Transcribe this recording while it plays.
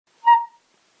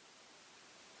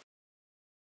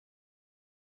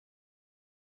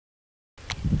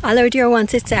Hello dear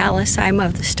ones, it's Alice. I'm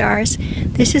of the stars.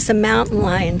 This is a mountain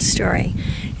lion story.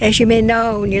 As you may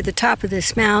know, near the top of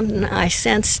this mountain I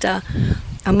sensed a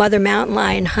mother mountain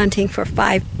lion hunting for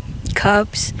 5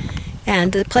 cubs,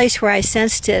 and the place where I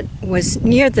sensed it was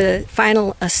near the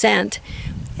final ascent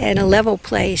in a level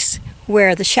place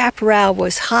where the chaparral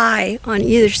was high on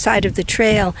either side of the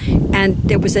trail, and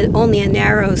there was only a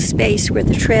narrow space where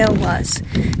the trail was,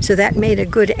 so that made a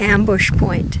good ambush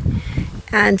point.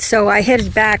 And so I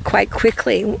headed back quite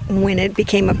quickly when it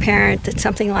became apparent that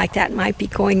something like that might be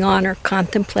going on or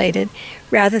contemplated,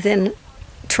 rather than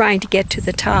trying to get to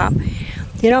the top.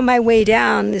 You know, my way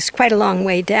down is quite a long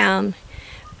way down.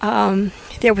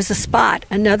 There was a spot,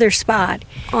 another spot.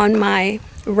 On my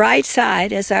right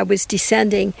side, as I was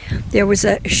descending, there was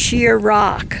a sheer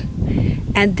rock.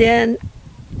 And then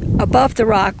above the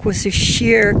rock was a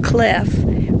sheer cliff,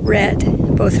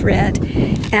 both red.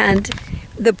 And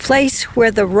the place where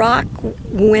the rock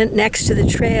went next to the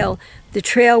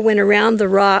trail went around the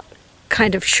rock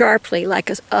kind of sharply, like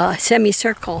a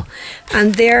semicircle.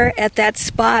 And there at that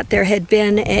spot there had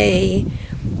been a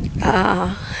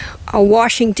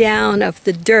washing down of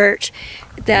the dirt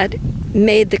that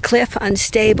made the cliff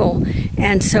unstable.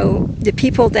 And so the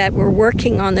people that were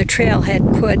working on the trail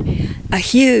had put a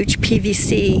huge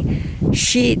PVC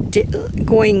sheet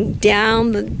going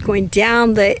down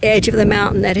the edge of the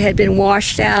mountain that had been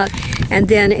washed out, and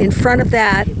then in front of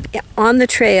that, on the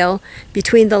trail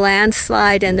between the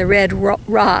landslide and the red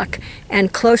rock,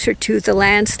 and closer to the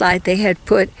landslide, they had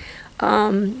put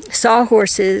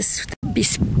sawhorses to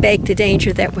bespake the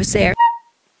danger that was there.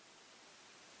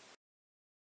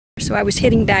 So I was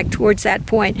heading back towards that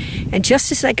point, and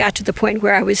just as I got to the point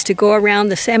where I was to go around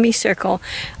the semicircle,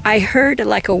 I heard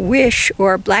like a wish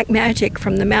or black magic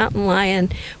from the mountain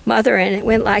lion mother, and it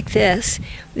went like this.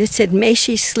 It said, "May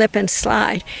she slip and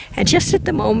slide." And just at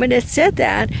the moment it said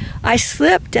that, I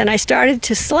slipped and I started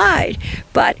to slide,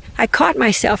 but I caught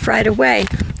myself right away.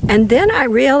 And then I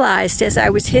realized as I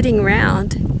was hitting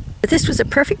around that this was a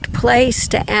perfect place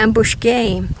to ambush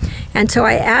game. And so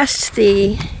I asked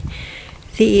the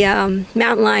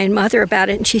mountain lion mother about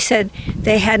it, and she said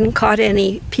they hadn't caught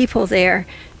any people there,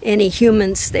 any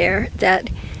humans there, that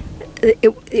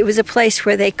it was a place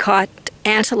where they caught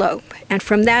antelope. And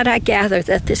from that I gather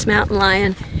that this mountain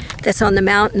lion that's on the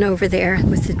mountain over there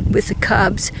with the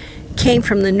cubs came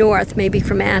from the north, maybe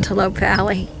from Antelope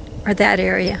Valley or that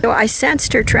area. So I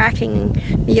sensed her tracking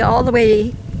me all the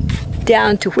way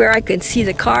down to where I could see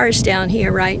the cars down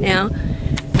here right now.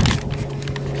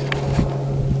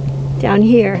 Down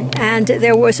here, and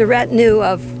there was a retinue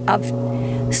of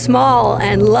small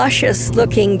and luscious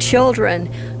looking children,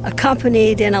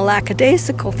 accompanied in a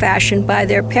lackadaisical fashion by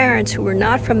their parents, who were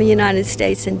not from the United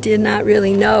States and did not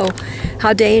really know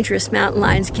how dangerous mountain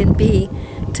lions can be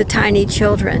to tiny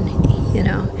children. You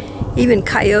know, even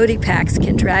coyote packs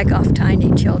can drag off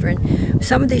tiny children.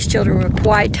 Some of these children were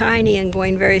quite tiny and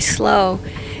going very slow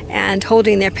and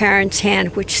holding their parents'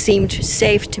 hand, which seemed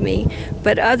safe to me.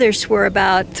 But others were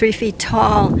about 3 feet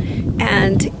tall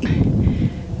and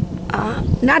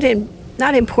not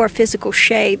in poor physical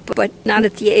shape, but not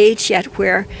at the age yet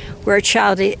where a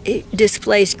child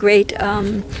displays great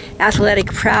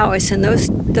athletic prowess. And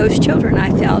those children,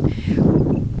 I felt,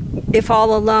 if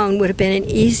all alone, would have been an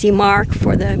easy mark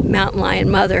for the mountain lion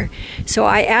mother. So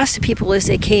I asked the people as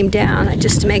they came down,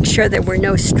 just to make sure there were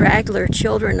no straggler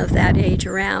children of that age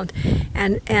around.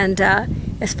 And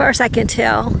as far as I can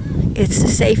tell, it's a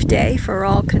safe day for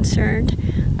all concerned.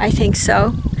 I think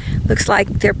so. Looks like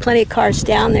there are plenty of cars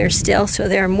down there still, so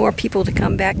there are more people to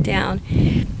come back down.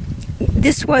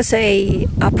 This was a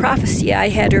prophecy I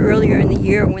had earlier in the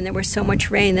year, when there was so much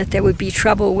rain that there would be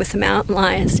trouble with the mountain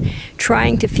lions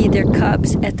trying to feed their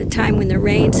cubs at the time when the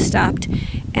rain stopped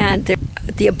and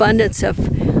the abundance of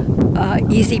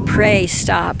easy prey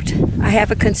stopped. I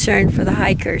have a concern for the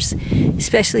hikers,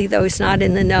 especially those not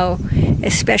in the know,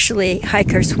 especially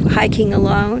hikers hiking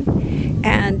alone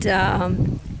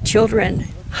and children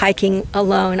hiking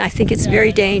alone. I think it's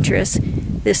very dangerous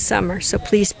this summer, so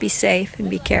please be safe and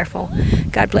be careful.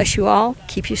 God bless you all,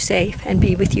 keep you safe, and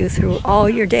be with you through all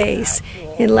your days.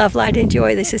 In love, light, and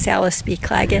joy, this is Alice B.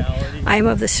 Clagett. I am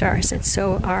of the stars, and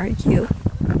so are you.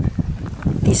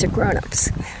 These are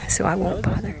grown-ups, so I won't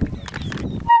bother.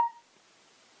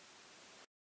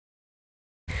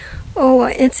 Oh,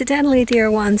 incidentally, dear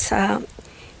ones, on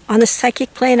the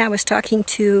psychic plane I was talking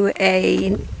to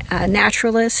a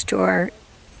naturalist, or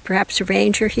perhaps a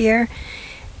ranger here,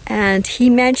 and he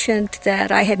mentioned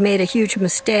that I had made a huge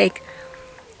mistake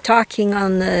talking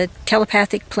on the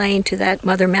telepathic plane to that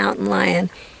mother mountain lion.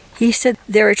 He said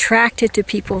they're attracted to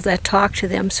people that talk to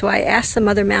them. So I asked the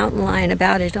mother mountain lion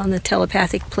about it on the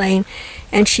telepathic plane,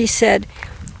 and she said,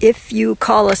 if you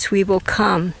call us, we will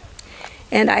come.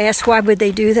 And I asked, why would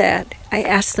they do that? I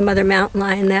asked the mother mountain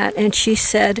lion that, and she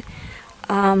said,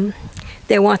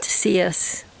 they want to see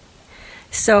us.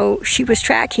 So she was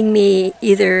tracking me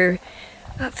either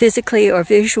physically or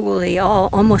visually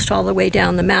almost all the way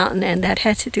down the mountain, and that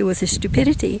had to do with the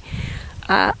stupidity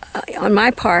on my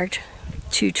part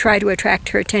to try to attract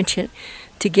her attention,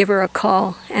 to give her a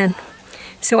call. And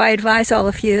so I advise all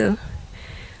of you,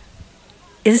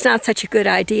 it's not such a good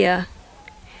idea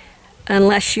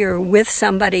unless you're with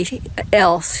somebody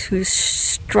else who's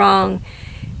strong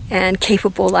and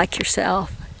capable like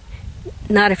yourself.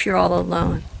 Not if you're all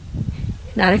alone.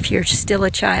 Not if you're still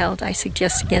a child. I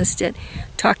suggest against it.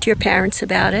 Talk to your parents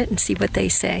about it and see what they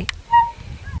say.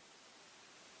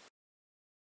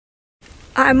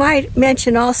 I might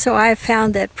mention also I've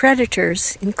found that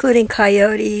predators, including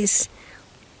coyotes,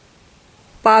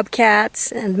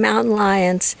 bobcats, and mountain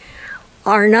lions,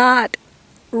 are not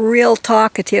real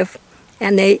talkative,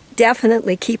 and they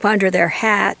definitely keep under their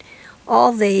hat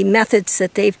all the methods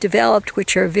that they've developed,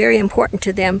 which are very important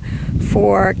to them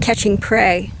for catching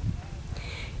prey.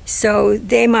 So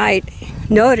they might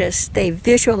notice, they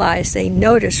visualize, they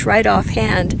notice right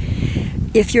offhand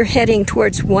if you're heading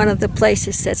towards one of the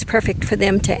places that's perfect for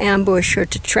them to ambush or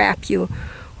to trap you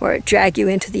or drag you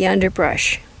into the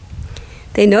underbrush.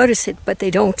 They notice it, but they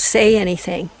don't say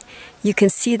anything. You can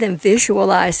see them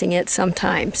visualizing it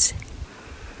sometimes.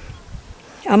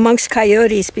 Amongst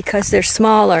coyotes, because they're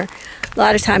smaller, a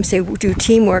lot of times they do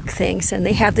teamwork things, and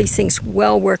they have these things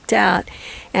well worked out.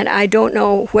 And I don't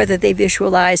know whether they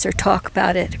visualize or talk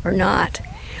about it or not.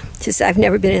 Just I've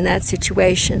never been in that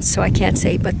situation, so I can't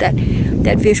say. But that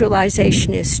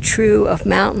visualization is true of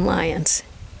mountain lions.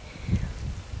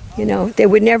 You know, they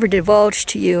would never divulge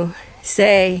to you,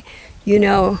 say, you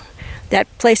know, that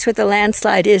place where the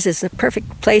landslide is the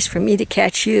perfect place for me to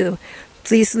catch you.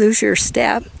 Please lose your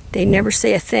step. They never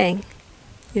say a thing,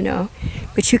 you know.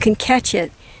 But you can catch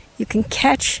it. You can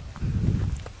catch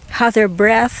how their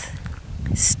breath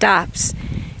stops.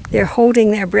 They're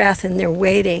holding their breath and they're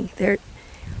waiting.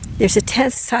 There's a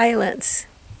tense silence,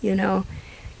 you know.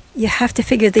 You have to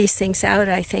figure these things out,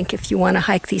 I think, if you want to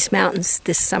hike these mountains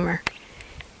this summer.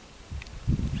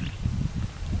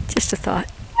 Just a thought.